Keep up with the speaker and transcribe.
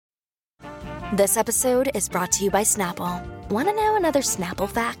This episode is brought to you by Snapple. Want to know another Snapple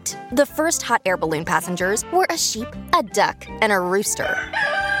fact? The first hot air balloon passengers were a sheep, a duck, and a rooster.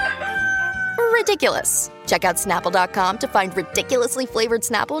 Ridiculous. Check out Snapple.com to find ridiculously flavored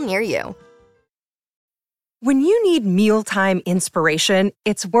Snapple near you. When you need mealtime inspiration,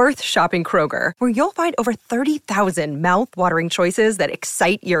 it's worth shopping Kroger, where you'll find over 30,000 mouth-watering choices that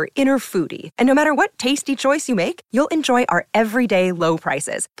excite your inner foodie. And no matter what tasty choice you make, you'll enjoy our everyday low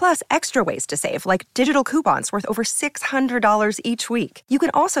prices, plus extra ways to save, like digital coupons worth over $600 each week. You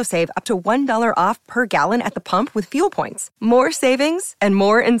can also save up to $1 off per gallon at the pump with fuel points. More savings and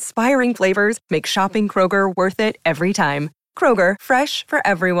more inspiring flavors make shopping Kroger worth it every time. Kroger, fresh for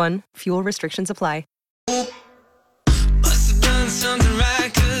everyone. Fuel restrictions apply. Can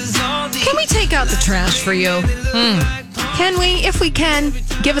we take out the trash for you? Can we? If we can,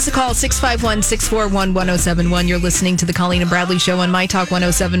 give us a call, 651-641-1071. You're listening to the Colleen and Bradley Show on My Talk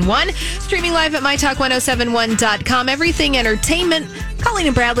 1071. Streaming live at MyTalk1071.com. Everything Entertainment. Colleen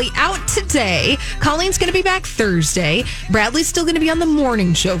and Bradley out today. Colleen's going to be back Thursday. Bradley's still going to be on the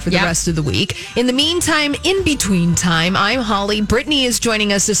morning show for the rest of the week. In the meantime, in between time, I'm Holly. Brittany is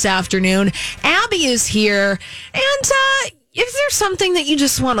joining us this afternoon. Abby is here. And, is there something that you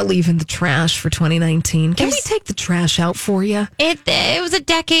just want to leave in the trash for 2019? Can we take the trash out for you? It was a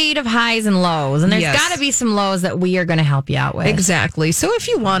decade of highs and lows, and there's got to be some lows that we are going to help you out with. Exactly. So if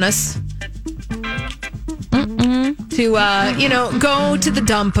you want us to, go to the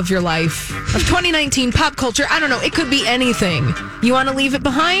dump of your life, of 2019 pop culture, I don't know, it could be anything. You want to leave it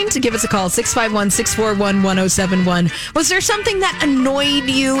behind? Give us a call, 651-641-1071. Was there something that annoyed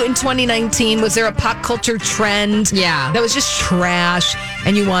you in 2019? Was there a pop culture trend that was just trash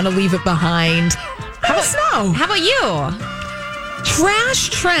and you want to leave it behind? Let us know. How about you? Trash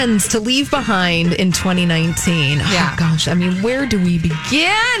trends to leave behind in 2019. Yeah. Oh, gosh. I mean, where do we begin?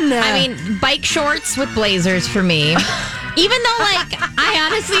 I mean, bike shorts with blazers for me. Even though, I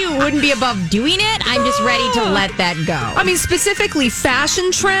honestly wouldn't be above doing it, I'm just ready to let that go. I mean, specifically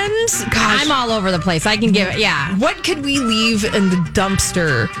fashion trends? Gosh. I'm all over the place. I can give it, What could we leave in the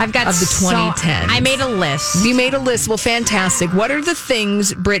dumpster of the 2010s? I made a list. You made a list. Well, fantastic. What are the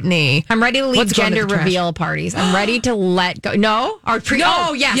things, Brittany? I'm ready to leave gender reveal parties. I'm ready to let go. No?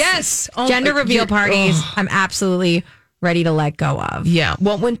 Oh, yes. Yes. Gender reveal parties. I'm absolutely ready to let go of. Yeah.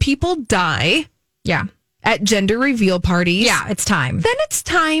 Well, when people die... Yeah. At gender reveal parties. Yeah, it's time. Then it's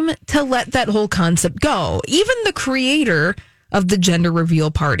time to let that whole concept go. Even the creator of the gender reveal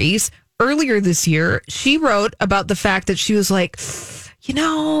parties, earlier this year, she wrote about the fact that she was like,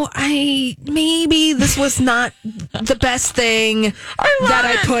 maybe this was not the best thing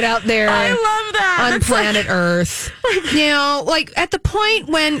I put out there. I love that. On planet Earth. At the point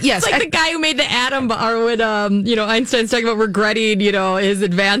when, yes. It's like the guy who made the atom, or when, Einstein's talking about regretting, his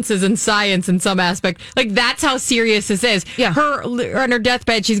advances in science in some aspect. Like, that's how serious this is. Yeah. Her, on her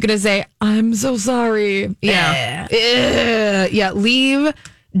deathbed, she's going to say, I'm so sorry. Yeah. Leave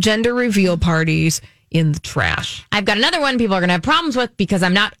gender reveal parties in the trash. I've got another one people are going to have problems with because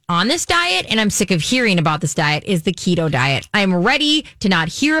I'm not on this diet and I'm sick of hearing about this diet, is the keto diet. I'm ready to not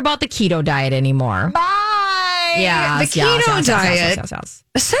hear about the keto diet anymore. Bye! Yeah, the keto diet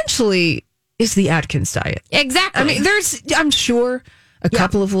essentially is the Atkins diet. Exactly. I mean, there's, I'm sure, a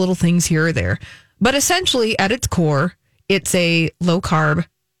couple of little things here or there, but essentially at its core, it's a low-carb,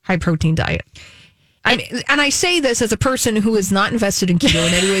 high-protein diet. And I say this as a person who is not invested in keto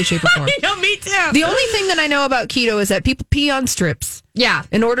in any way, shape, or form. Me too. The only thing that I know about keto is that people pee on strips. Yeah.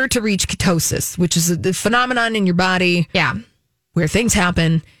 In order to reach ketosis, which is a phenomenon in your body. Yeah. Where things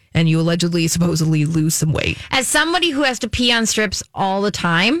happen and you supposedly lose some weight. As somebody who has to pee on strips all the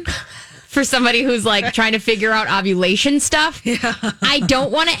time, for somebody who's trying to figure out ovulation stuff, I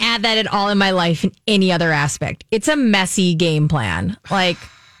don't want to add that at all in my life in any other aspect. It's a messy game plan.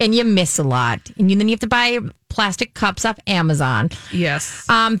 And you miss a lot. And then you have to buy plastic cups off Amazon. Yes.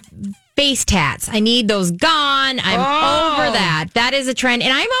 Face tats. I need those gone. I'm over that. That is a trend.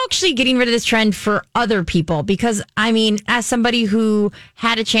 And I'm actually getting rid of this trend for other people because, as somebody who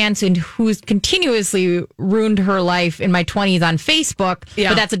had a chance and who's continuously ruined her life in my 20s on Facebook,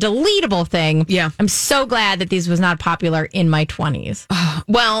 but that's a deletable thing. Yeah. I'm so glad that this was not popular in my 20s.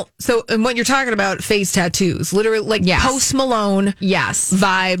 Well, so and what you're talking about, face tattoos, literally Post Malone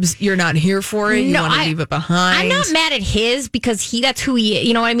vibes. You're not here for it. You want to leave it behind. I'm not mad at his because that's who he is.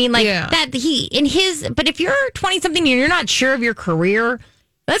 You know what I mean? That he in his. But if you're 20-something and you're not sure of your career,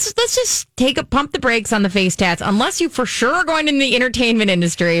 let's just pump the brakes on the face tats. Unless you for sure are going in the entertainment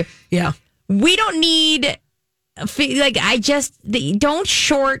industry. Yeah, we don't need. Don't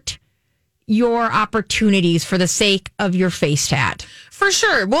short your opportunities for the sake of your face tat. For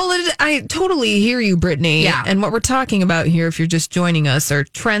sure. Well, I totally hear you, Brittany. Yeah. And what we're talking about here, if you're just joining us, are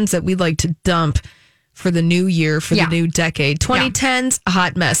trends that we'd like to dump for the new year, for the new decade. 2010's a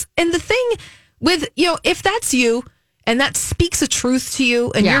hot mess. And the thing with, if that's you and that speaks a truth to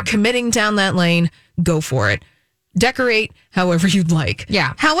you and you're committing down that lane, go for it. Decorate however you'd like.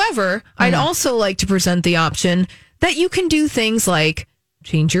 Yeah. However, I'd also like to present the option that you can do things like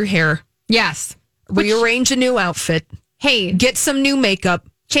change your hair. Yes. Rearrange a new outfit. Hey, Get some new makeup.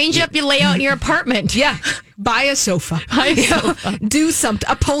 change up your layout in your apartment. Yeah. Buy a sofa. Do something.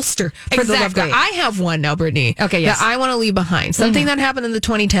 A poster for the love Exactly. God. I have one now, Brittany. Okay, yes. That I want to leave behind. Something that happened in the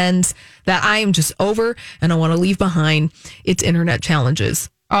 2010s that I am just over and I want to leave behind. It's internet challenges.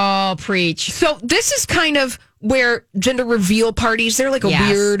 Oh, preach. So this is kind of where gender reveal parties, they're like a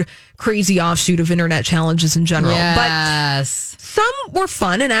weird, crazy offshoot of internet challenges in general. Yes. But some were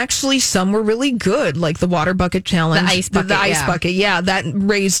fun and actually some were really good, like the water bucket challenge. The ice bucket, The ice bucket, yeah. That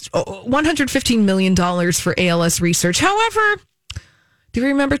raised $115 million for ALS research. However, do you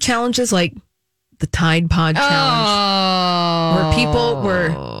remember challenges like the Tide Pod challenge? Where people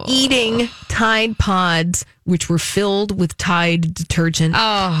were eating Tide Pods, which were filled with Tide detergent.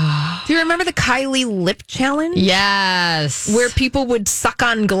 Oh. Do you remember the Kylie lip challenge? Yes. Where people would suck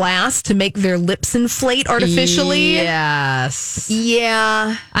on glass to make their lips inflate artificially? Yes.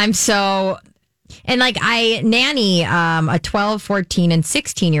 Yeah. I'm so... And like I nanny a 12, 14, and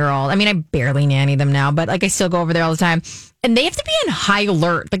 16-year-old. I mean, I barely nanny them now, but like I still go over there all the time. And they have to be on high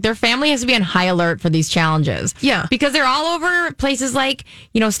alert. Like their family has to be on high alert for these challenges. Yeah. Because they're all over places like,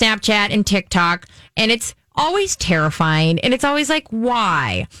 Snapchat and TikTok. And it's always terrifying. And it's always like,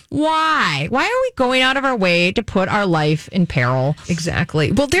 why? Why are we going out of our way to put our life in peril?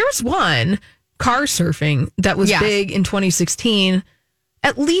 Exactly. Well, there's one, car surfing, that was big in 2016.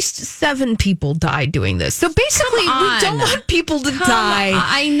 At least 7 people died doing this. So basically, we don't want people to die.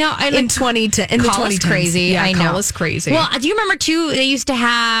 I know. In 2010, in the 2010s. Call us crazy. Yeah, I know. Call us crazy. Well, do you remember too? They used to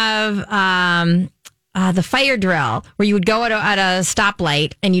have the fire drill where you would go at a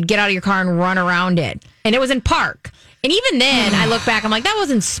stoplight and you'd get out of your car and run around it, and it was in park. And even then, I look back, I'm like, that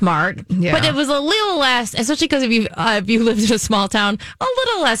wasn't smart. Yeah. But it was a little less, especially because if you lived in a small town, a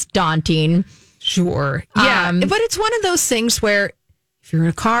little less daunting. Sure. Yeah. But it's one of those things where if you're in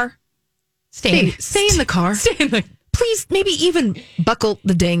a car, stay in the car. Please, maybe even buckle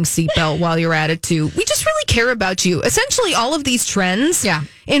the dang seatbelt while you're at it, too. We just really care about you. Essentially, all of these trends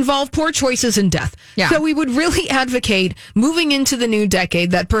involve poor choices and death. Yeah. So we would really advocate moving into the new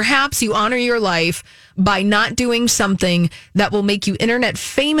decade that perhaps you honor your life by not doing something that will make you internet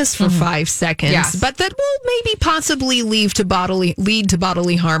famous for 5 seconds, but that will maybe possibly lead to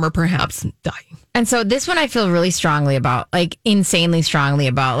bodily harm or perhaps dying. And so this one I feel really strongly about, like insanely strongly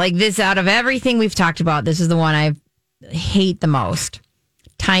about. Like this, out of everything we've talked about, this is the one I hate the most.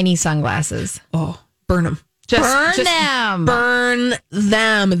 Tiny sunglasses. Oh, burn them. Just them. Burn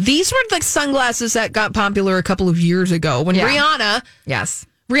them. These were the sunglasses that got popular a couple of years ago when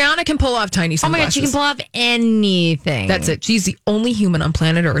Rihanna can pull off tiny sunglasses. Oh my God, she can pull off anything. That's it. She's the only human on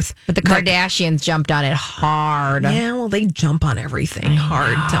planet Earth. But the Kardashians jumped on it hard. Yeah, well, they jump on everything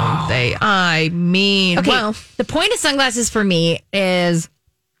hard, don't they? I mean, okay, well, the point of sunglasses for me is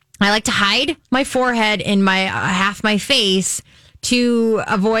I like to hide my forehead and my half my face to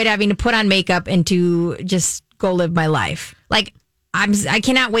avoid having to put on makeup and to just go live my life. Like I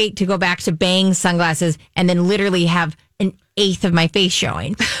cannot wait to go back to Bang sunglasses and then literally have an eighth of my face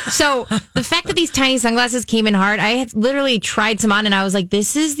showing. So the fact that these tiny sunglasses came in hard, I had literally tried some on and I was like,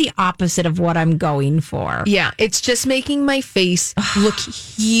 this is the opposite of what I'm going for. Yeah, it's just making my face look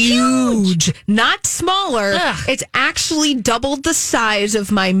huge, not smaller. It's actually doubled the size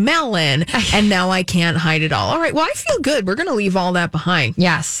of my melon, and now I can't hide it all. All right, well, I feel good. We're going to leave all that behind.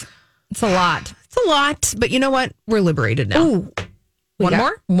 Yes, it's a lot. It's a lot, but you know what? We're liberated now. Ooh. One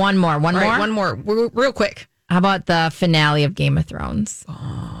more? One more. One more. Real quick. How about the finale of Game of Thrones?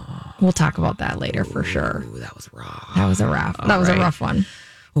 Oh. We'll talk about that later for sure. Ooh, that was rough. That was a rough one.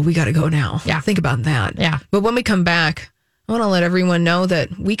 Well, we got to go now. Yeah. Think about that. Yeah. But when we come back, I want to let everyone know that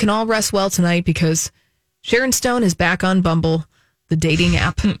we can all rest well tonight because Sharon Stone is back on Bumble, the dating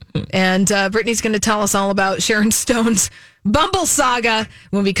app. And Brittany's going to tell us all about Sharon Stone's Bumble saga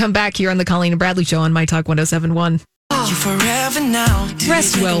when we come back here on the Colleen and Bradley Show on My Talk 107.1. You forever now.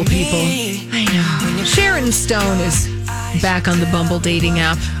 Rest well, people. I know. Sharon Stone is back on the Bumble dating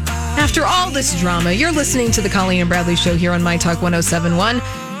app. After all this drama, you're listening to the Colleen and Bradley Show here on My Talk 107.1.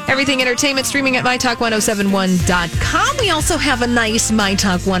 Everything Entertainment streaming at MyTalk1071.com. We also have a nice My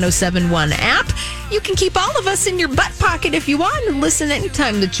Talk 1071 app. You can keep all of us in your butt pocket if you want and listen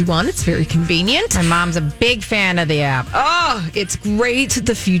anytime that you want. It's very convenient. My mom's a big fan of the app. Oh, it's great.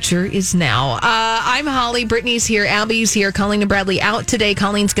 The future is now. I'm Holly. Brittany's here. Abby's here. Colleen and Bradley out today.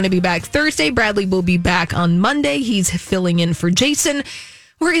 Colleen's going to be back Thursday. Bradley will be back on Monday. He's filling in for Jason.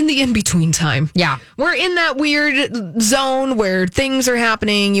 We're in the in-between time. Yeah. We're in that weird zone where things are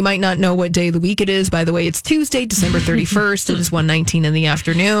happening. You might not know what day of the week it is. By the way, it's Tuesday, December 31st. It is 1:19 in the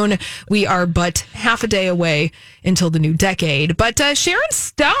afternoon. We are but half a day away until the new decade. But Sharon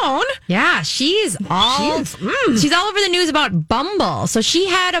Stone. Yeah, she's all over the news about Bumble. So she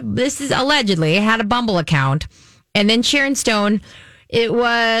had allegedly had a Bumble account. And then Sharon Stone, it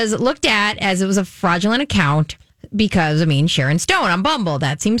was looked at as it was a fraudulent account. Because, Sharon Stone on Bumble,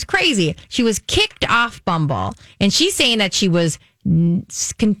 that seems crazy. She was kicked off Bumble. And she's saying that she was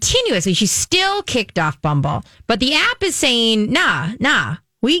continuously, she's still kicked off Bumble. But the app is saying, nah,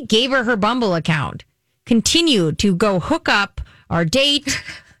 we gave her Bumble account. Continue to go hook up or date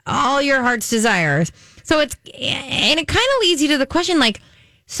all your heart's desires. So it kind of leads you to the question,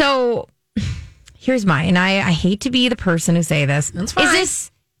 so here's mine. And I hate to be the person who say this. That's fine.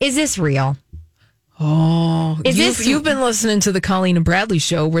 Is this real? Oh, you've been listening to the Colleen and Bradley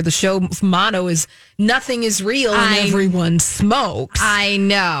show where the show motto is nothing is real and everyone smokes. I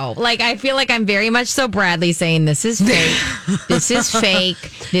know. I feel like I'm very much so Bradley saying this is fake. This is fake.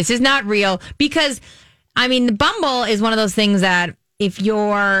 This is not real. Because, the Bumble is one of those things that if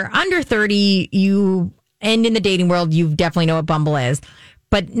you're under 30, and in the dating world, you definitely know what Bumble is.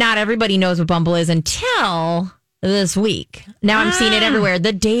 But not everybody knows what Bumble is until this week. Now I'm seeing it everywhere.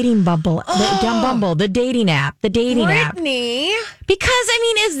 The dating Bumble, Bumble, the dating app, Brittany. Because,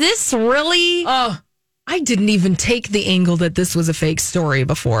 is this really? Oh, I didn't even take the angle that this was a fake story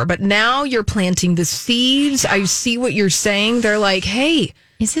before, but now you're planting the seeds. I see what you're saying. They're like, hey,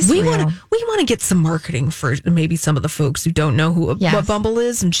 is this we real? We want to get some marketing for maybe some of the folks who don't know what Bumble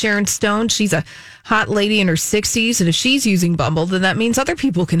is. And Sharon Stone, she's a hot lady in her 60s. And if she's using Bumble, then that means other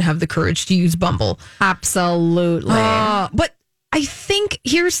people can have the courage to use Bumble. Absolutely. But I think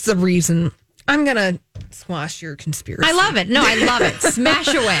here's the reason. I'm going to squash your conspiracy. I love it. No, I love it. Smash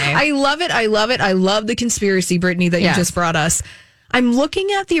away. I love it. I love the conspiracy, Brittany, that you just brought us. I'm looking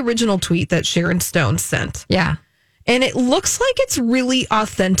at the original tweet that Sharon Stone sent. Yeah. And it looks like it's really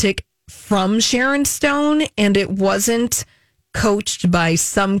authentic from Sharon Stone, and it wasn't coached by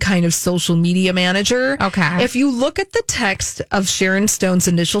some kind of social media manager. Okay. If you look at the text of Sharon Stone's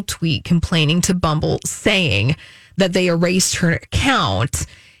initial tweet complaining to Bumble, saying that they erased her account,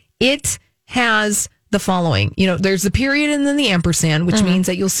 it has the following. There's the period and then the ampersand, which means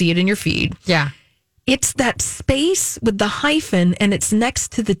that you'll see it in your feed. Yeah. It's that space with the hyphen, and it's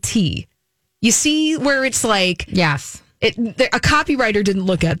next to the T. You see where it's like... Yes. A copywriter didn't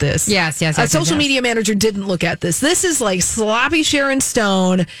look at this. Yes. A social media manager didn't look at this. This is like sloppy Sharon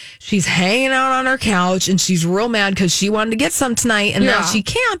Stone. She's hanging out on her couch, and she's real mad because she wanted to get some tonight, and now she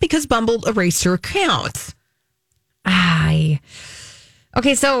can't because Bumble erased her account. Okay,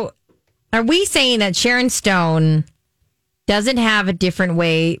 so are we saying that Sharon Stone doesn't have a different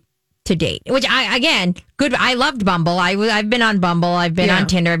way to date? Which good. I loved Bumble. I've been on Bumble. I've been on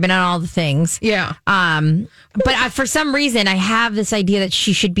Tinder. I've been on all the things. Yeah. But for some reason, I have this idea that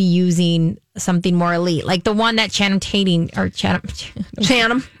she should be using something more elite, like the one that Channing Tatum or Channing.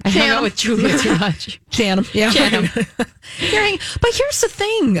 I hung out with Julia too much. Channing. Yeah. Channing. But here's the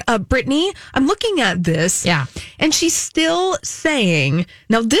thing, Brittany. I'm looking at this. Yeah. And she's still saying,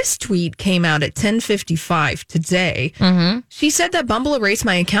 now this tweet came out at 10:55 today. Mm-hmm. She said that Bumble erased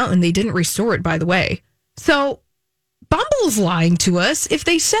my account and they didn't restore it, by the way. So Bumble's lying to us if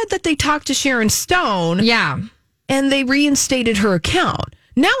they said that they talked to Sharon Stone. Yeah. And they reinstated her account.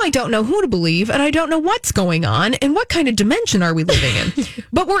 Now I don't know who to believe, and I don't know what's going on, and what kind of dimension are we living in.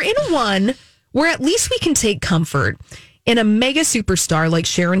 But we're in one where at least we can take comfort in a mega superstar like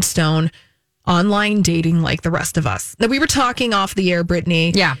Sharon Stone online dating like the rest of us. Now, we were talking off the air,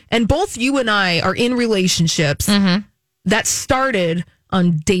 Brittany. Yeah. And both you and I are in relationships that started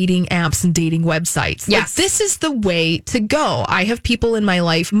on dating apps and dating websites. Yes. This is the way to go. I have people in my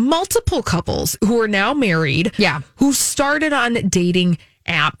life, multiple couples who are now married, who started on dating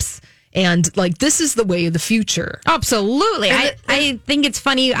apps. And this is the way of the future. Absolutely. I think it's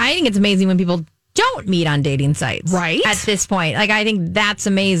funny. I think it's amazing when people don't meet on dating sites. Right. At this point. I think that's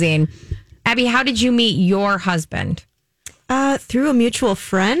amazing. Abby, how did you meet your husband? Through a mutual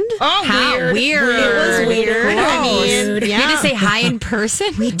friend. Oh, how weird. It was weird. I mean, You had to say hi in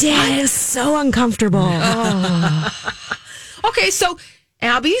person? We did. It was so uncomfortable. Okay, so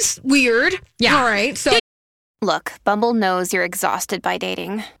Abby's weird. Yeah. All right. So Look, Bumble knows you're exhausted by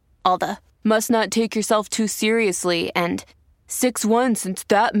dating. All the must not take yourself too seriously, and 6'1" since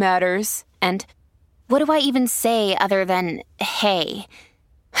that matters, and what do I even say other than, hey?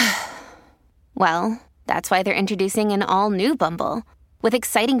 Well, that's why they're introducing an all-new Bumble, with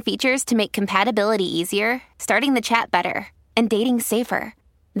exciting features to make compatibility easier, starting the chat better, and dating safer.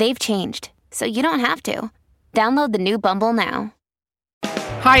 They've changed, so you don't have to. Download the new Bumble now.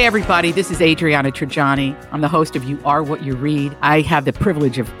 Hi, everybody. This is Adriana Trajani. I'm the host of You Are What You Read. I have the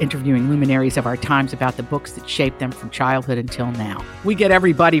privilege of interviewing luminaries of our times about the books that shaped them from childhood until now. We get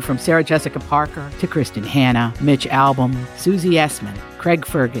everybody from Sarah Jessica Parker to Kristen Hanna, Mitch Albom, Susie Essman, Craig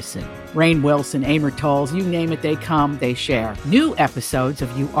Ferguson, Rainn Wilson, Amor Tolls, you name it, they come, they share. New episodes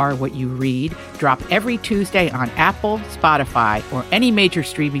of You Are What You Read drop every Tuesday on Apple, Spotify, or any major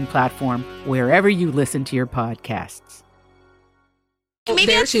streaming platform wherever you listen to your podcasts. Maybe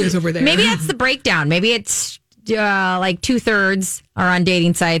there she is over there. Maybe that's the breakdown. Maybe it's like 2/3 are on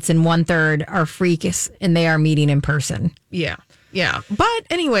dating sites and 1/3 are freaks and they are meeting in person. Yeah. But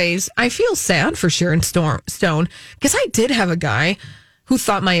anyways, I feel sad for Sharon Stone because I did have a guy who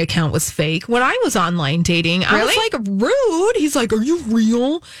thought my account was fake. When I was online dating, I was like rude. He's like, "Are you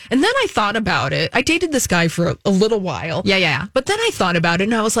real?" And then I thought about it. I dated this guy for a little while. Yeah. But then I thought about it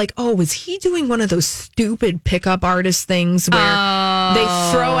and I was like, oh, was he doing one of those stupid pickup artist things where they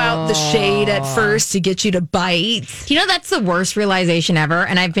throw out the shade at first to get you to bite? You know, that's the worst realization ever.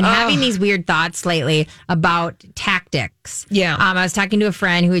 And I've been having these weird thoughts lately about tactics. Yeah. I was talking to a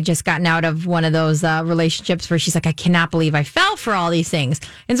friend who had just gotten out of one of those relationships where she's like, I cannot believe I fell for all these things.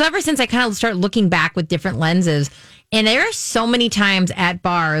 And so ever since I kind of start looking back with different lenses, and there are so many times at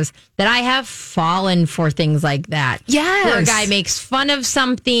bars that I have fallen for things like that. Yes. Where a guy makes fun of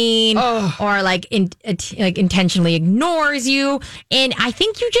something or like intentionally ignores you. And I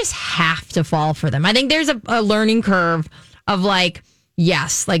think you just have to fall for them. I think there's a learning curve of like,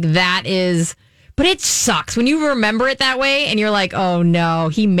 yes, like that is, but it sucks when you remember it that way and you're like, oh no,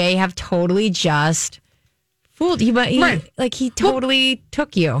 he may have totally just fooled you, but he totally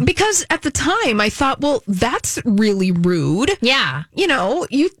took you. Because at the time I thought, well, that's really rude. Yeah. You know,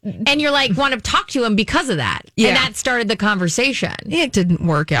 and you're like, want to talk to him because of that. Yeah. And that started the conversation. It didn't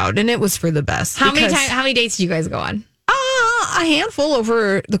work out and it was for the best. How many dates did you guys go on? A handful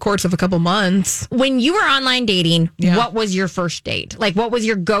over the course of a couple months. When you were online dating, what was your first date? Like, what was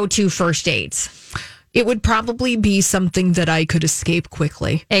your go-to first dates? It would probably be something that I could escape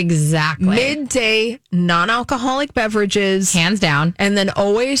quickly. Exactly. Midday, non-alcoholic beverages. Hands down. And then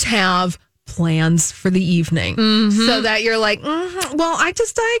always have plans for the evening. Mm-hmm. So that you're like, well, I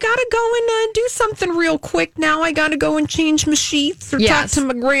gotta go and do something real quick now. I gotta go and change my sheets or talk to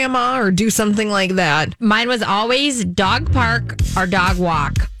my grandma or do something like that. Mine was always dog park or dog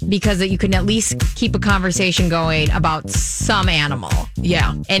walk because you can at least keep a conversation going about some animal.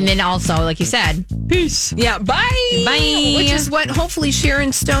 Yeah. And then also, like you said, peace. Yeah, bye. Bye. Which is what hopefully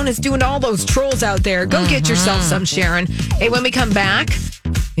Sharon Stone is doing to all those trolls out there. Go get yourself some, Sharon. Hey, when we come back,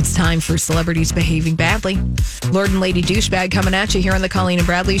 it's time for Celebrities Behaving Badly. Lord and Lady Douchebag coming at you here on the Colleen and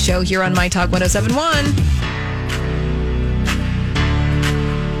Bradley Show here on My Talk 107.1.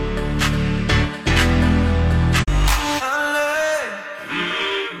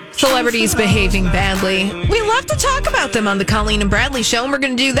 Celebrities behaving badly. We love to talk about them on the Colleen and Bradley Show, and we're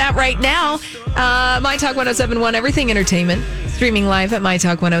going to do that right now. My Talk 107.1, everything entertainment. Streaming live at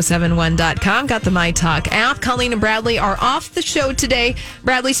MyTalk1071.com. Got the MyTalk app. Colleen and Bradley are off the show today.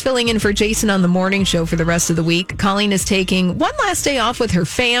 Bradley's filling in for Jason on the morning show for the rest of the week. Colleen is taking one last day off with her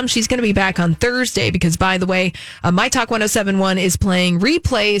fam. She's going to be back on Thursday because, by the way, My Talk 107.1 is playing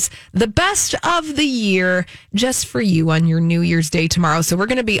replays, the best of the year, just for you on your New Year's Day tomorrow. So we're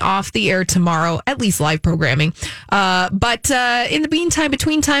going to be off the air tomorrow, at least live programming. But in the meantime,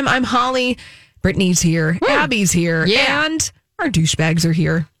 between time, I'm Holly. Brittany's here. Woo. Abby's here. Yeah. And our douchebags are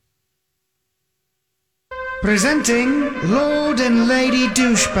here. Presenting Lord and Lady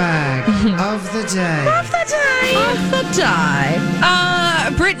Douchebag of the Day. Of the day.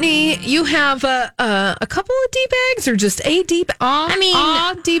 Brittany, you have a couple of D-bags or just a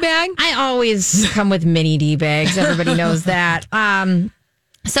D-bag? D-bag? I always come with mini D-bags. Everybody knows that.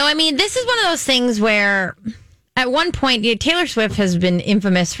 So, I mean, this is one of those things where at one point, Taylor Swift has been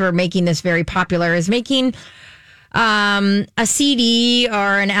infamous for making this very popular, is making a CD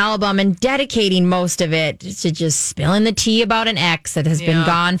or an album and dedicating most of it to just spilling the tea about an ex that has been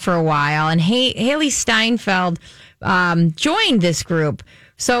gone for a while. And Haley Steinfeld joined this group.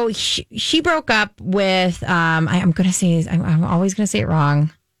 So she broke up with, I'm always going to say it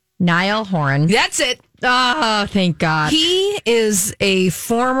wrong, Niall Horan. That's it. Oh, thank God. He is a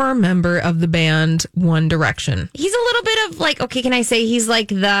former member of the band One Direction. He's a little bit of like, okay, can I say he's like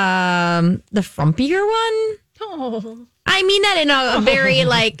the frumpier one? Oh. I mean that in a very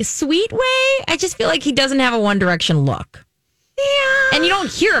like sweet way. I just feel like he doesn't have a One Direction look. Yeah. And you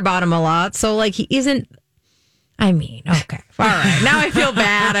don't hear about him a lot. So like he isn't. I mean, okay. All right. Now I feel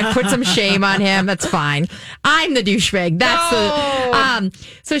bad. I put some shame on him. That's fine. I'm the douchebag.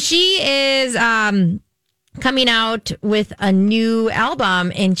 So she is coming out with a new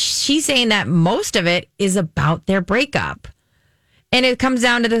album, and she's saying that most of it is about their breakup. And it comes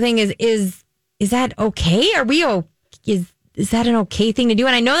down to the thing is that okay? Are we is that an okay thing to do?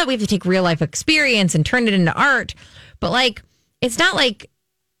 And I know that we have to take real life experience and turn it into art, but like it's not like,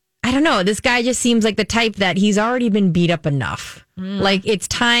 I don't know. This guy just seems like the type that he's already been beat up enough. Like it's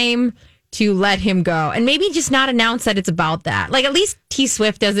time to let him go, and maybe just not announce that it's about that. Like at least T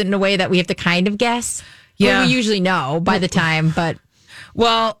Swift does it in a way that we have to kind of guess. Yeah, well, we usually know by the time. But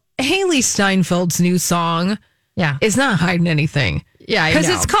Haley Steinfeld's new song, is not hiding anything. Yeah, because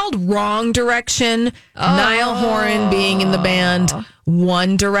it's called Wrong Direction. Niall Horan being in the band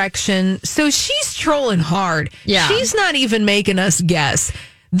One Direction, so she's trolling hard. Yeah, she's not even making us guess.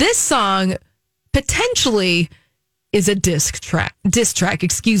 This song potentially is a diss track,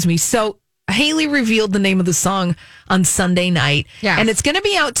 excuse me. So Haley revealed the name of the song on Sunday night, and it's going to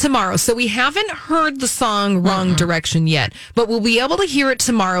be out tomorrow. So we haven't heard the song Wrong Direction yet, but we'll be able to hear it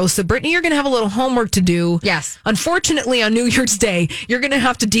tomorrow. So Brittany, you're going to have a little homework to do. Yes. Unfortunately, on New Year's Day, you're going to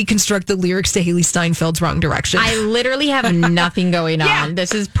have to deconstruct the lyrics to Haley Steinfeld's Wrong Direction. I literally have nothing going on. Yeah.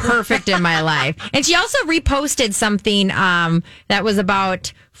 This is perfect in my life. And she also reposted something that was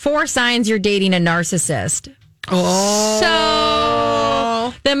about 4 signs you're dating a narcissist. Oh.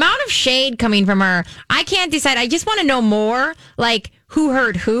 So the amount of shade coming from her, I can't decide. I just want to know more, like who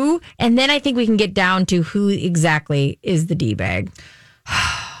hurt who, and then I think we can get down to who exactly is the D-bag.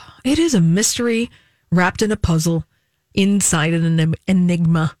 It is a mystery wrapped in a puzzle inside an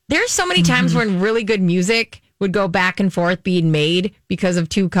enigma. There's so many times when really good music would go back and forth being made because of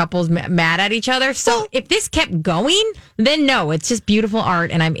two couples mad at each other. So if this kept going, then no, it's just beautiful art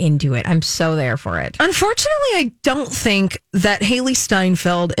and I'm into it. I'm so there for it. Unfortunately, I don't think that Haley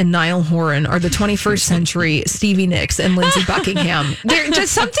Steinfeld and Niall Horan are the 21st century Stevie Nicks and Lindsey Buckingham.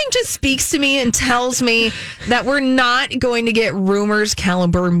 Something just speaks to me and tells me that we're not going to get Rumors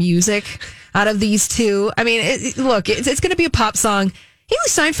caliber music out of these two. I mean, it's going to be a pop song. Haley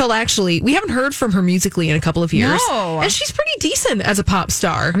Steinfeld, actually, we haven't heard from her musically in a couple of years. No. And she's pretty decent as a pop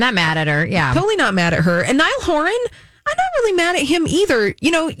star. I'm not mad at her. Yeah. Totally not mad at her. And Niall Horan, I'm not really mad at him either.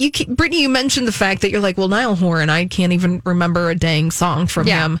 You know, Brittany, you mentioned the fact that you're like, well, Niall Horan, I can't even remember a dang song from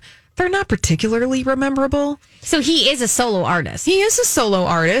him. They're not particularly memorable. So he is a solo artist. He is a solo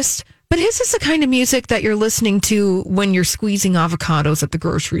artist. But his is the kind of music that you're listening to when you're squeezing avocados at the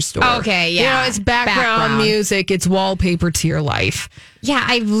grocery store. Okay, yeah. You know, it's background music. It's wallpaper to your life. Yeah,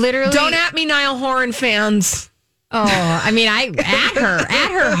 I literally... Don't at me, Niall Horan fans. Oh, I mean, I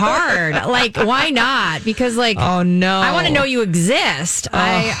at her hard. Like, why not? Because, like, oh no, I want to know you exist.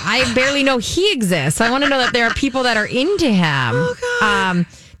 I barely know he exists. I want to know that there are people that are into him. Oh, God.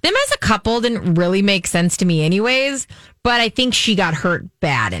 Them as a couple didn't really make sense to me anyways, but I think she got hurt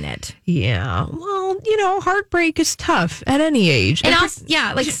bad in it. Yeah. Well, you know, heartbreak is tough at any age. And also,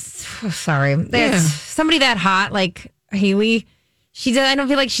 sorry. Somebody that hot, like Haley, I don't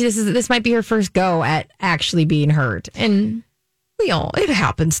feel like this might be her first go at actually being hurt. And it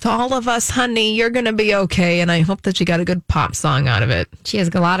happens to all of us, honey. You're going to be okay. And I hope that you got a good pop song out of it. She has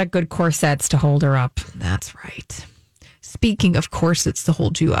a lot of good corsets to hold her up. That's right. Speaking of corsets to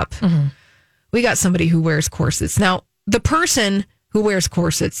hold you up, we got somebody who wears corsets. Now, the person who wears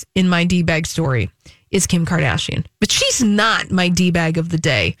corsets in my D-bag story is Kim Kardashian, but she's not my D-bag of the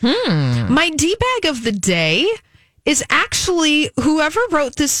day. My D-bag of the day is actually whoever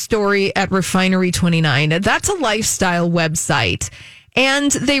wrote this story at Refinery 29. That's a lifestyle website.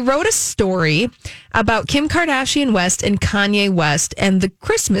 And they wrote a story about Kim Kardashian West and Kanye West and the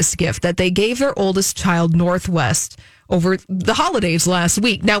Christmas gift that they gave their oldest child, Northwest, over the holidays last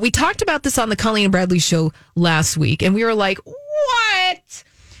week. Now, we talked about this on the Colleen and Bradley show last week, and we were like, what?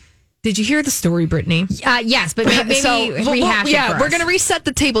 Did you hear the story, Brittany? Yes, but maybe rehash it for us. We're going to reset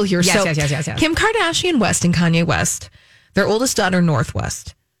the table here. Yes. Kim Kardashian West and Kanye West, their oldest daughter,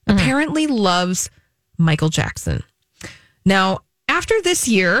 Northwest, apparently loves Michael Jackson. Now, after this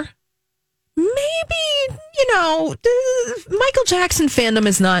year, maybe, Michael Jackson fandom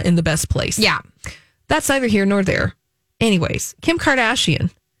is not in the best place. Yeah. That's neither here nor there. Anyways, Kim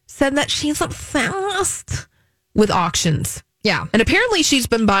Kardashian said that she's obsessed with auctions. Yeah. And apparently she's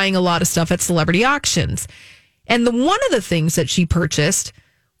been buying a lot of stuff at celebrity auctions. And one of the things that she purchased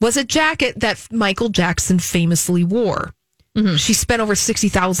was a jacket that Michael Jackson famously wore. Mm-hmm. She spent over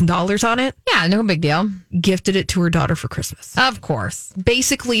 $60,000 on it. Yeah, no big deal. Gifted it to her daughter for Christmas. Of course.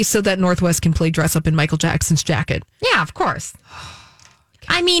 Basically so that Northwest can play dress up in Michael Jackson's jacket. Yeah, of course.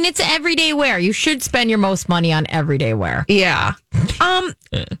 I mean, it's everyday wear. You should spend your most money on everyday wear. Yeah.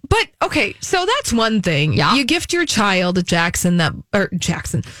 But okay, so that's one thing. Yeah. You gift your child a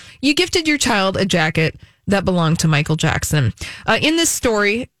you gifted your child a jacket that belonged to Michael Jackson. In this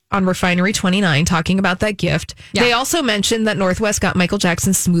story on Refinery 29, talking about that gift, they also mentioned that Northwest got Michael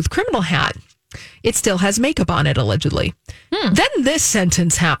Jackson's Smooth Criminal hat. It still has makeup on it, allegedly. Then this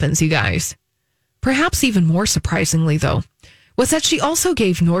sentence happens, you guys. Perhaps even more surprisingly, though, was that she also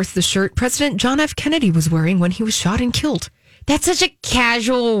gave North the shirt President John F. Kennedy was wearing when he was shot and killed. That's such a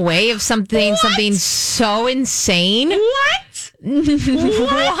casual way of something so insane. What?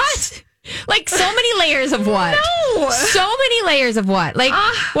 What? Like, so many layers of what? No. So many layers of what? Like,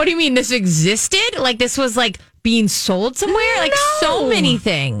 what do you mean this existed? Like, this was like being sold somewhere? Like, so many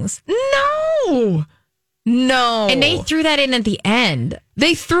things. No. And they threw that in at the end.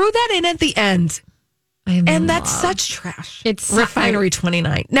 And that's such trash. It's Refinery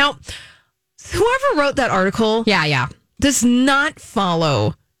 29. Now, whoever wrote that article does not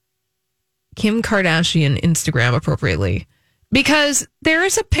follow Kim Kardashian Instagram appropriately, because there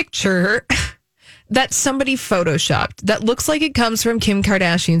is a picture that somebody photoshopped that looks like it comes from Kim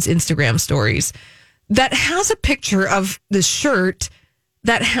Kardashian's Instagram stories that has a picture of the shirt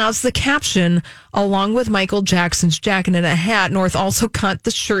that has the caption, along with Michael Jackson's jacket and a hat. North also got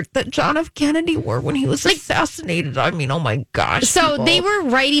the shirt that John F. Kennedy wore when he was assassinated. I mean, oh my gosh. So they were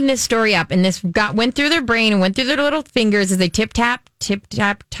writing this story up, and this went through their brain and went through their little fingers as they tip tap,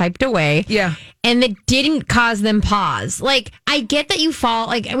 typed away. Yeah. And it didn't cause them pause. Like, I get that you fall,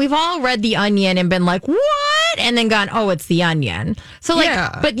 like, we've all read The Onion and been like, what? And then gone, oh, it's The Onion. So,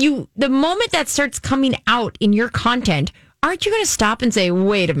 like, but the moment that starts coming out in your content, aren't you going to stop and say,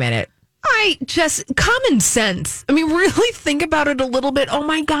 wait a minute? Common sense. I mean, really think about it a little bit. Oh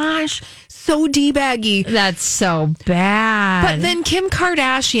my gosh, so D-baggy. That's so bad. But then Kim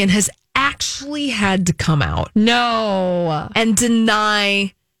Kardashian has actually had to come out. No. And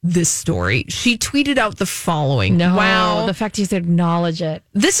deny this story. She tweeted out the following. No. Wow. The fact he's acknowledge it.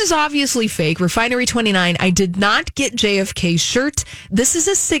 This is obviously fake. Refinery 29. I did not get JFK's shirt. This is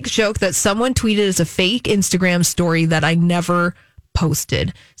a sick joke that someone tweeted as a fake Instagram story that I never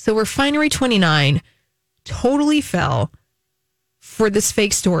posted. So Refinery 29 totally fell for this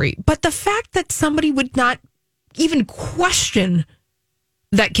fake story. But the fact that somebody would not even question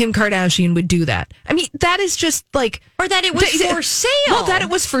that Kim Kardashian would do that. I mean, that is just like... Or that it was for sale. Well, that it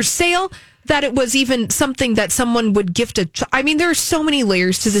was for sale, that it was even something that someone would gift I mean, there are so many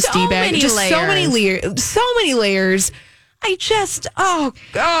layers to this D-bag. Just so many layers. I just...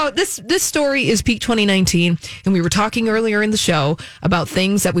 This story is peak 2019, and we were talking earlier in the show about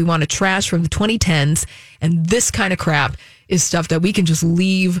things that we want to trash from the 2010s, and this kind of crap is stuff that we can just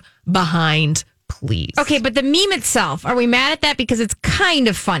leave behind. Please. Okay, but the meme itself, are we mad at that because it's kind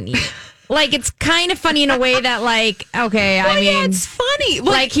of funny? Like, it's kind of funny in a way that, like, okay, well, I mean... it's funny.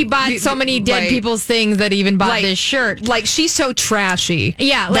 Like, he bought so many dead people's things that he even bought this shirt. Like, she's so trashy.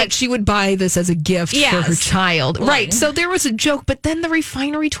 Yeah. That she would buy this as a gift for her child. Right. So there was a joke, but then the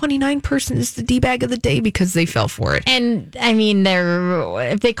Refinery 29 person is the D-bag of the day because they fell for it. And, I mean,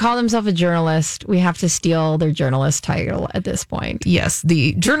 if they call themselves a journalist, we have to steal their journalist title at this point. Yes.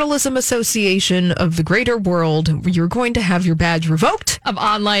 The Journalism Association of the Greater World, you're going to have your badge revoked. Of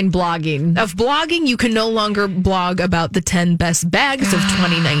online blogging. Of blogging, you can no longer blog about the 10 best bags of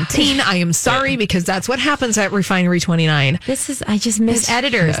 2019. I am sorry, because that's what happens at Refinery 29. I just miss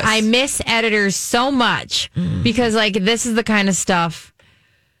editors. I miss editors so much because, like, this is the kind of stuff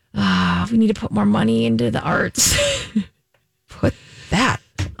we need to put more money into the arts. Put that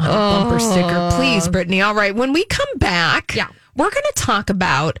on a bumper sticker, please, Brittany. All right, when we come back, we're going to talk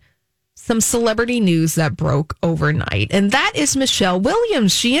about some celebrity news that broke overnight, and that is Michelle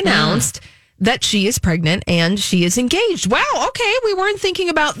Williams. She announced that she is pregnant and she is engaged. Wow, okay, we weren't thinking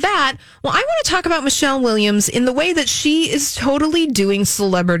about that. Well, I want to talk about Michelle Williams in the way that she is totally doing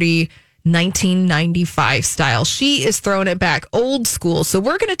celebrity 1995 style. She is throwing it back old school. So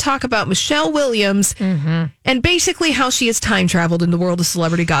we're going to talk about Michelle Williams and basically how she has time traveled in the world of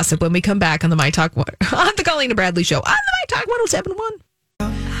celebrity gossip when we come back on the My Talk on the Colleen and Bradley Show on the My Talk 107.1.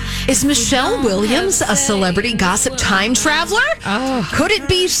 Is Michelle Williams a celebrity gossip time traveler? Oh. Could it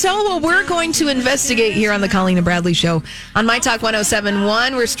be so? Well, we're going to investigate here on the Colleen and Bradley Show on My Talk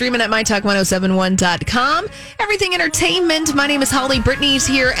 1071. We're streaming at mytalk1071.com. Everything entertainment. My name is Holly. Brittany's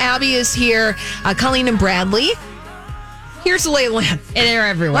here. Abby is here. Colleen and Bradley. Here's the lay of the land. And they're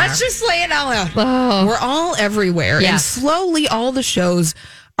everywhere. Let's just lay it all out. Oh. We're all everywhere. Yes. And slowly all the shows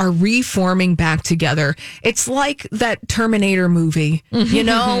are reforming back together. It's like that Terminator movie, you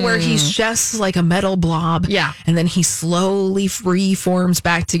know, where he's just like a metal blob. Yeah. And then he slowly reforms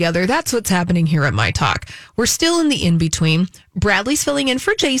back together. That's what's happening here at My Talk. We're still in the in-between. Bradley's filling in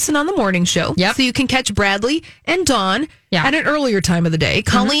for Jason on the morning show. Yep. So you can catch Bradley and Dawn at an earlier time of the day.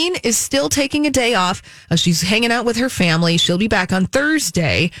 Colleen is still taking a day off. She's hanging out with her family. She'll be back on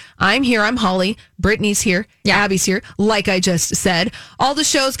Thursday. I'm here. I'm Holly. Brittany's here. Abby's here. Like I just said, all the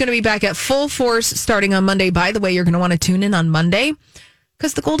show's going to be back at full force starting on Monday. By the way, you're going to want to tune in on Monday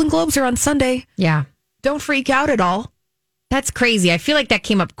because the Golden Globes are on Sunday. Yeah. Don't freak out at all. That's crazy. I feel like that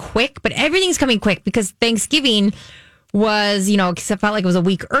came up quick, but everything's coming quick because Thanksgiving was, you know, it felt like it was a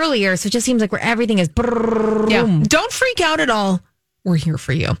week earlier. So it just seems like where everything is. Yeah. Don't freak out at all. We're here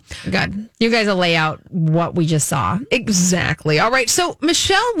for you. Good. You guys will lay out what we just saw. Exactly. All right. So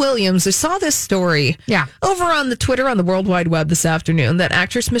Michelle Williams, I saw this story over on the Twitter on the World Wide Web this afternoon that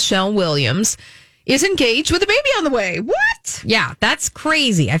actress Michelle Williams is engaged with a baby on the way. What? Yeah, that's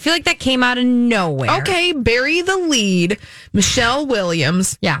crazy. I feel like that came out of nowhere. Okay, bury the lead. Michelle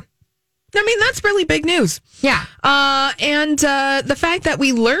Williams. Yeah. I mean, that's really big news. Yeah. And the fact that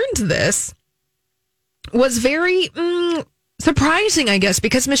we learned this was very surprising, I guess,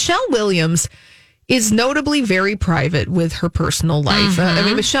 because Michelle Williams is notably very private with her personal life. I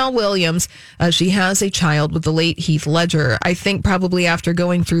mean, Michelle Williams, she has a child with the late Heath Ledger. I think probably after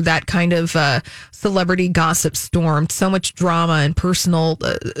going through that kind of celebrity gossip storm, so much drama and personal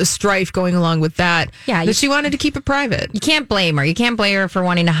strife going along with that, that she wanted to keep it private. You can't blame her. You can't blame her for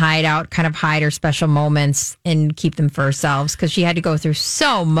wanting to hide her special moments and keep them for herself because she had to go through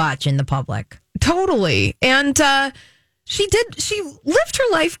so much in the public. Totally. And she lived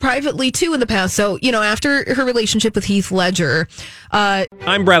her life privately too in the past. So, you know, after her relationship with Heath Ledger.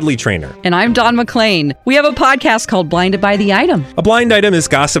 I'm Bradley Trainer. And I'm Don McClain. We have a podcast called Blinded by the Item. A blind item is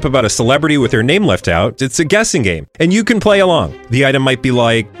gossip about a celebrity with their name left out. It's a guessing game, and you can play along. The item might be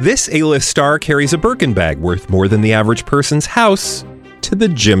like, this A-list star carries a Birkin bag worth more than the average person's house to the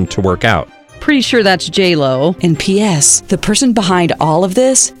gym to work out. Pretty sure that's J-Lo. And P.S. the person behind all of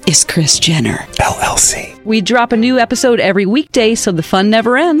this is Kris Jenner, LLC. We drop a new episode every weekday so the fun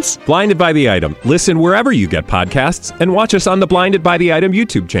never ends. Blinded by the Item. Listen wherever you get podcasts and watch us on the Blinded by the Item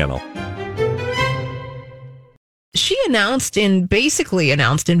YouTube channel. She announced in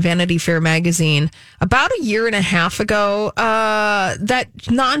Vanity Fair magazine about a year and a half ago that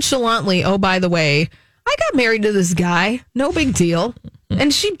nonchalantly, oh, by the way, I got married to this guy. No big deal.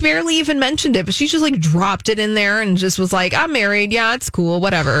 And she barely even mentioned it, but she just like dropped it in there and just was like, I'm married. Yeah, it's cool.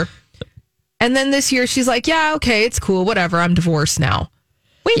 Whatever. And then this year she's like, yeah, okay, it's cool. Whatever. I'm divorced now.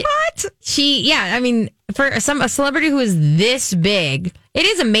 Wait, what? I mean, for a celebrity who is this big, it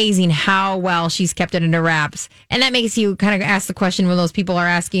is amazing how well she's kept it under wraps. And that makes you kind of ask the question when those people are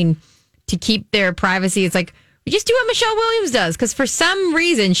asking to keep their privacy. It's like, we just do what Michelle Williams does, because for some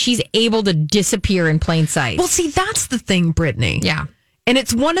reason she's able to disappear in plain sight. Well, see, that's the thing, Brittany. Yeah. And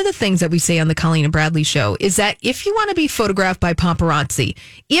it's one of the things that we say on the Colleen and Bradley show is that if you want to be photographed by paparazzi,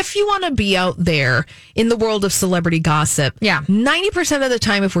 if you want to be out there in the world of celebrity gossip, 90% of the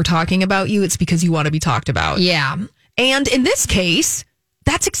time, if we're talking about you, it's because you want to be talked about. Yeah. And in this case,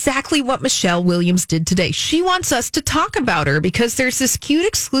 that's exactly what Michelle Williams did today. She wants us to talk about her because there's this cute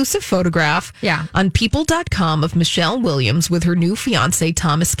exclusive photograph on people.com of Michelle Williams with her new fiance,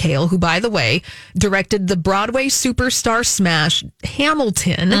 Thomas Kail, who, by the way, directed the Broadway superstar smash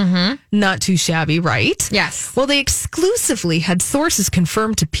Hamilton. Not too shabby, right? Yes. Well, they exclusively had sources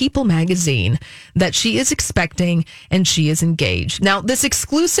confirmed to People magazine that she is expecting and she is engaged. Now, this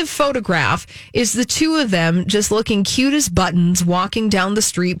exclusive photograph is the two of them just looking cute as buttons, walking down the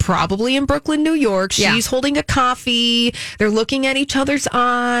street, probably in Brooklyn, New York. She's holding a coffee. They're looking at each other's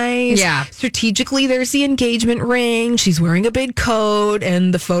eyes. Yeah. Strategically, there's the engagement ring. She's wearing a big coat,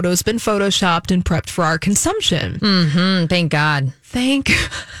 and the photo's been photoshopped and prepped for our consumption. Thank God.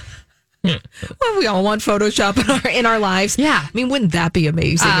 Well, we all want Photoshop in our lives. Yeah. I mean, wouldn't that be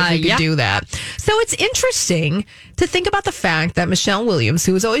amazing if we could do that? So it's interesting to think about the fact that Michelle Williams,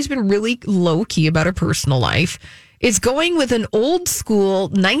 who has always been really low-key about her personal life, is going with an old school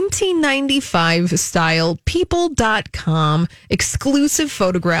 1995 style People.com exclusive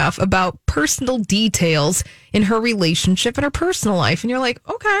photograph about personal details in her relationship and her personal life. And you're like,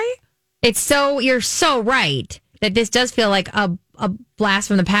 okay. You're so right that this does feel like a blast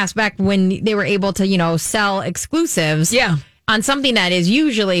from the past, back when they were able to, sell exclusives. Yeah. On something that is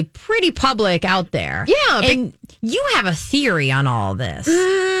usually pretty public out there. Yeah. And you have a theory on all this.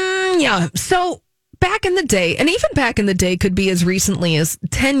 Yeah. So back in the day, and even back in the day could be as recently as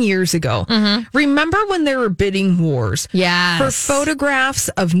 10 years ago. Remember when there were bidding wars? Yes. For photographs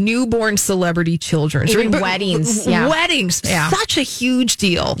of newborn celebrity children. Even weddings. Yeah. Weddings. Yeah. Such a huge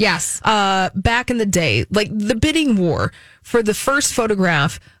deal. Yes. Back in the day, like the bidding war for the first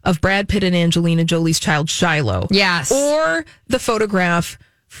photograph of Brad Pitt and Angelina Jolie's child, Shiloh. Yes. Or the photograph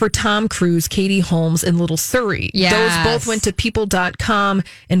for Tom Cruise, Katie Holmes, and Little Surrey. Yes. Those both went to People.com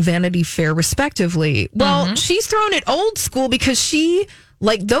and Vanity Fair, respectively. Well, she's thrown it old school because she,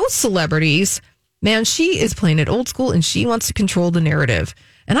 like those celebrities, man, she is playing it old school and she wants to control the narrative.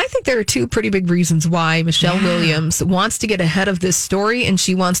 And I think there are two pretty big reasons why Michelle Williams wants to get ahead of this story, and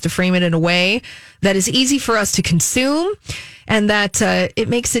she wants to frame it in a way that is easy for us to consume and that it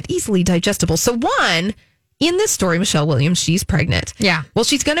makes it easily digestible. So one, in this story, Michelle Williams, she's pregnant. Yeah. Well,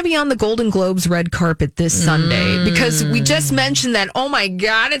 she's going to be on the Golden Globes red carpet this Sunday because we just mentioned that, oh my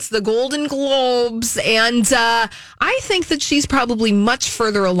God, it's the Golden Globes. And I think that she's probably much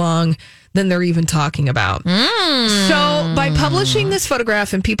further along than they're even talking about. So by publishing this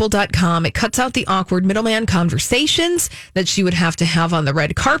photograph in People.com, it cuts out the awkward middleman conversations that she would have to have on the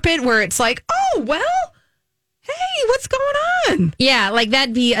red carpet where it's like, oh, well, hey, what's going on? Yeah, like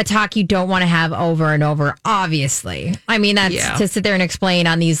that'd be a talk you don't want to have over and over, obviously. I mean, that's to sit there and explain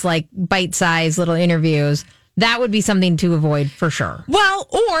on these like bite-sized little interviews. That would be something to avoid for sure. Well,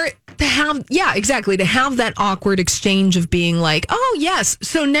 or to have, to have that awkward exchange of being like, oh, yes.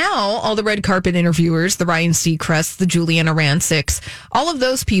 So now all the red carpet interviewers, the Ryan Seacrests, the Juliana Rancics, all of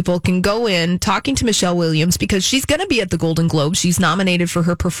those people can go in talking to Michelle Williams because she's going to be at the Golden Globes. She's nominated for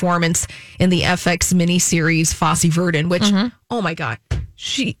her performance in the FX miniseries Fosse Verdon, which, oh my God,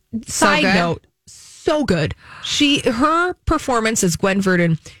 side note, so good. Her performance as Gwen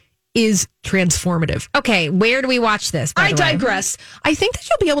Verdon is transformative. Okay, where do we watch this? I digress. I think that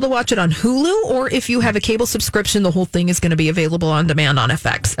you'll be able to watch it on Hulu, or if you have a cable subscription, the whole thing is going to be available on demand on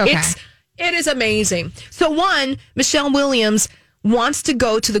FX. Okay. It is amazing. So one, Michelle Williams wants to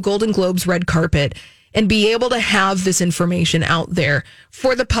go to the Golden Globes red carpet and be able to have this information out there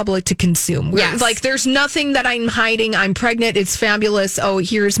for the public to consume. Yes. Like, there's nothing that I'm hiding. I'm pregnant. It's fabulous. Oh,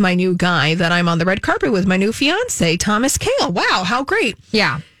 here's my new guy that I'm on the red carpet with, my new fiance, Thomas Kail. Wow, how great.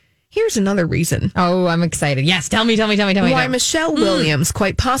 Yeah. Here's another reason. Oh, I'm excited. Yes, tell me. Why Michelle Williams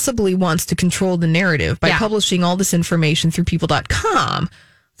quite possibly wants to control the narrative by publishing all this information through People.com.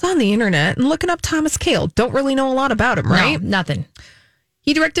 It's on the internet and looking up Thomas Kail. Don't really know a lot about him, right? No, nothing.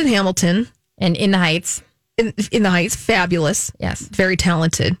 He directed Hamilton. And In the Heights. In the Heights, fabulous. Yes. Very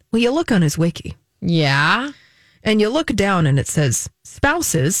talented. Well, you look on his wiki. Yeah. And you look down and it says,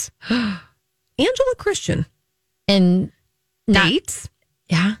 spouses, Angela Christian. And dates?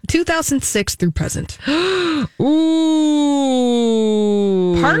 Yeah. 2006 through present. Ooh.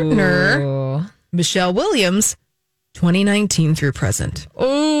 Partner, Michelle Williams, 2019 through present.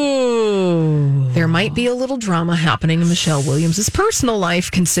 Ooh. There might be a little drama happening in Michelle Williams' personal life,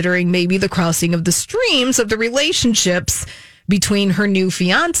 considering maybe the crossing of the streams of the relationships between her new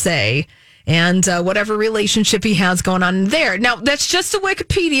fiance and whatever relationship he has going on there. Now, that's just a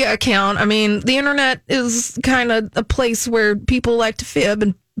Wikipedia account. I mean, the internet is kind of a place where people like to fib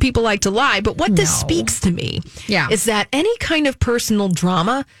and people like to lie. But what this speaks to me is that any kind of personal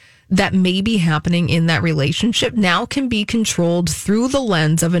drama that may be happening in that relationship now can be controlled through the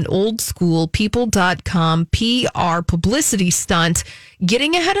lens of an old school People.com PR publicity stunt,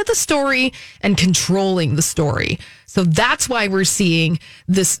 getting ahead of the story and controlling the story. So that's why we're seeing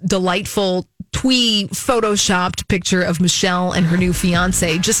this delightful twee photoshopped picture of Michelle and her new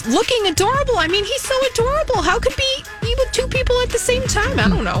fiance just looking adorable. I mean, he's so adorable. How could be with two people at the same time? I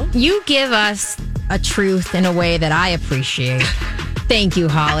don't know. You give us a truth in a way that I appreciate. Thank you,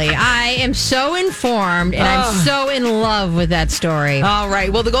 Holly. I am so informed and I'm so in love with that story. All right.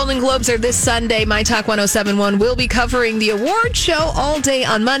 Well, the Golden Globes are this Sunday. My Talk 1071 will be covering the award show all day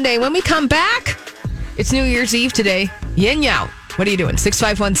on Monday. When we come back, it's New Year's Eve today. Yin Yao. What are you doing?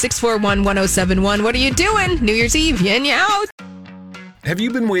 651-641-1071. What are you doing? New Year's Eve. Yin Yao. Have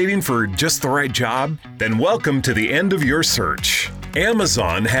you been waiting for just the right job? Then welcome to the end of your search.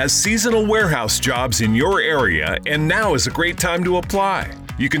 Amazon has seasonal warehouse jobs in your area, and now is a great time to apply.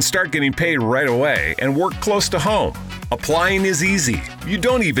 You can start getting paid right away and work close to home. Applying is easy. You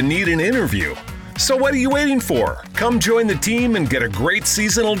don't even need an interview. So what are you waiting for? Come join the team and get a great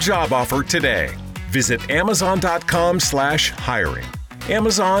seasonal job offer today. Visit Amazon.com/hiring.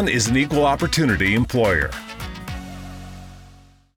 Amazon is an equal opportunity employer.